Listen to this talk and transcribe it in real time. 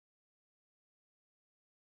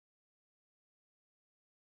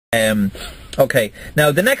Okay,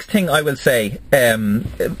 now the next thing I will say,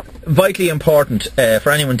 vitally important for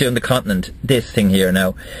anyone doing the continent, this thing here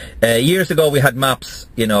now. Years ago we had maps,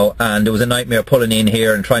 you know, and it was a nightmare pulling in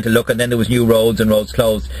here and trying to look, and then there was new roads and roads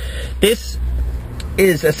closed. This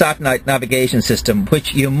is a sat nav navigation system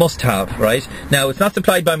which you must have, right? Now it's not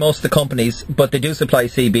supplied by most of the companies, but they do supply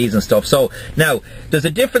CBs and stuff. So now there's a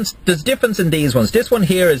difference in these ones. This one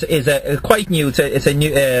here is a quite new. It's a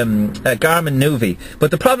new a Garmin Nuvi.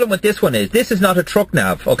 But the problem with this one is this is not a truck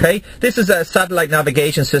nav, okay? This is a satellite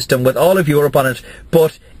navigation system with all of Europe on it,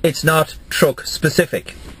 but it's not truck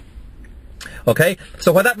specific. Okay,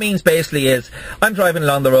 so what that means basically is I'm driving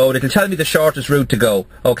along the road, it'll tell me the shortest route to go.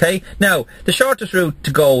 Okay, now the shortest route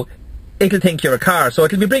to go, it'll think you're a car, so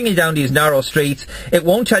it'll be bringing you down these narrow streets. It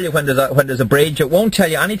won't tell you when there's a bridge. It won't tell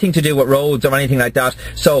you anything to do with roads or anything like that.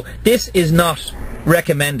 So this is not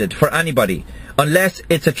recommended for anybody unless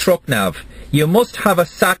it's a truck nav. You must have a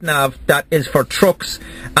sat nav that is for trucks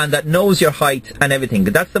and that knows your height and everything.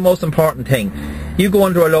 That's the most important thing. You go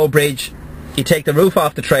under a low bridge, you take the roof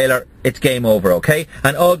off the trailer, it's game over, okay?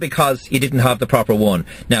 And all because you didn't have the proper one.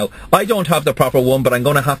 Now, I don't have the proper one, but I'm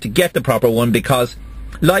going to have to get the proper one because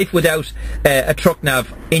life without a truck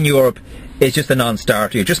nav in Europe is just a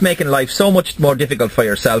non-starter. You're just making life so much more difficult for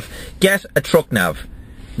yourself. Get a truck nav.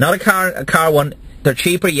 Not a car one. They're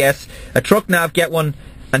cheaper, yes. A truck nav, get one,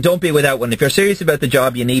 and don't be without one. If you're serious about the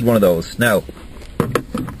job, you need one of those. Now,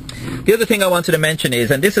 the other thing I wanted to mention is,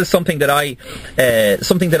 and this is something that I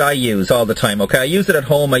use all the time, okay? I use it at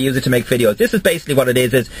home, I use it to make videos. This is basically what it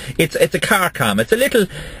is it's a car cam. It's a little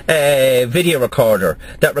video recorder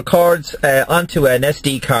that records onto an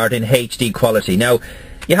SD card in HD quality. Now,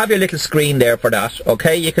 you have your little screen there for that,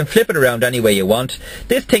 okay? You can flip it around any way you want.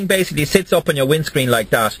 This thing basically sits up on your windscreen like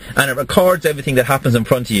that, and it records everything that happens in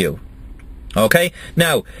front of you. Okay?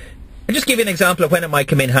 Now, I'll just give you an example of when it might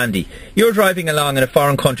come in handy. You're driving along in a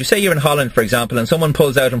foreign country, say you're in Holland for example, and someone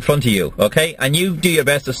pulls out in front of you, okay? And you do your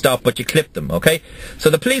best to stop, but you clip them, okay? So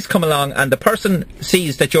the police come along and the person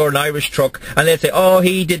sees that you're an Irish truck and they'll say, oh,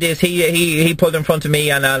 he did this, he pulled in front of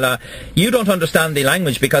me, and you don't understand the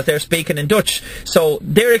language because they're speaking in Dutch. So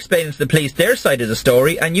they're explaining to the police their side of the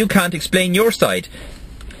story and you can't explain your side.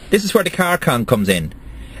 This is where the car cam comes in.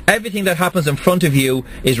 Everything that happens in front of you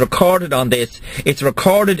is recorded on this. It's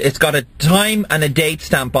recorded, it's got a time and a date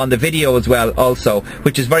stamp on the video as well also,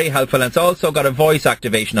 which is very helpful, and it's also got a voice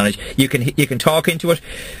activation on it. You can talk into it.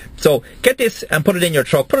 So get this and put it in your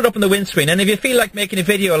truck, put it up on the windscreen, and if you feel like making a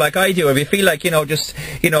video like I do, if you feel like, just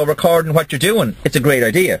recording what you're doing, it's a great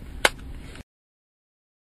idea.